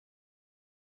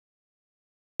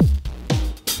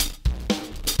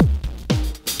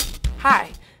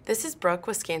Hi, this is Brooke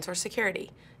with ScanSource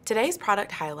Security. Today's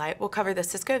product highlight will cover the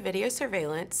Cisco Video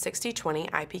Surveillance 6020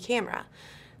 IP camera.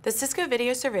 The Cisco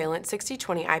Video Surveillance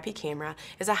 6020 IP camera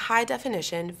is a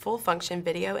high-definition, full-function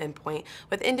video endpoint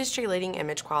with industry-leading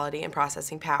image quality and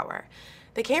processing power.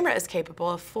 The camera is capable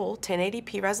of full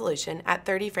 1080p resolution at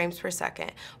 30 frames per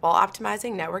second while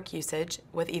optimizing network usage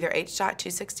with either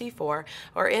H.264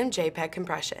 or MJPEG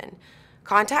compression.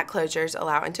 Contact closures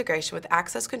allow integration with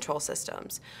access control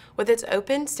systems. With its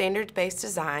open, standards-based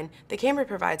design, the camera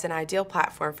provides an ideal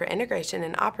platform for integration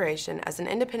and operation as an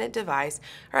independent device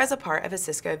or as a part of a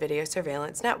Cisco Video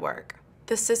Surveillance network.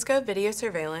 The Cisco Video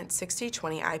Surveillance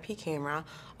 6020 IP camera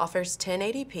offers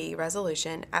 1080p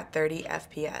resolution at 30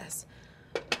 FPS,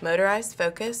 motorized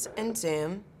focus and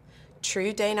zoom,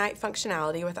 true day-night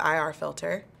functionality with IR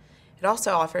filter. It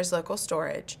also offers local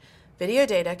storage. Video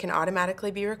data can automatically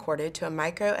be recorded to a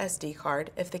micro SD card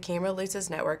if the camera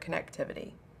loses network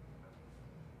connectivity.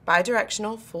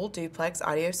 Bidirectional full duplex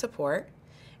audio support,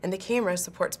 and the camera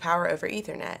supports power over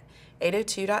Ethernet,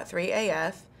 802.3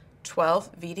 AF,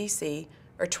 12 VDC,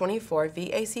 or 24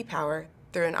 VAC power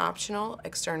through an optional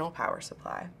external power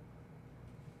supply.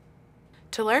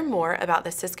 To learn more about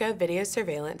the Cisco Video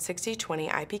Surveillance 6020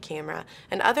 IP camera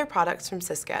and other products from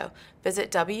Cisco,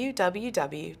 visit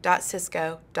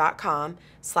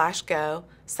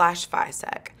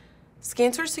www.cisco.com/go/FISEC.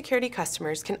 ScanSource Security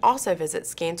customers can also visit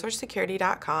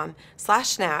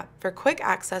scansourcesecurity.com/snap for quick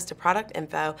access to product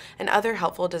info and other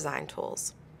helpful design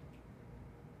tools.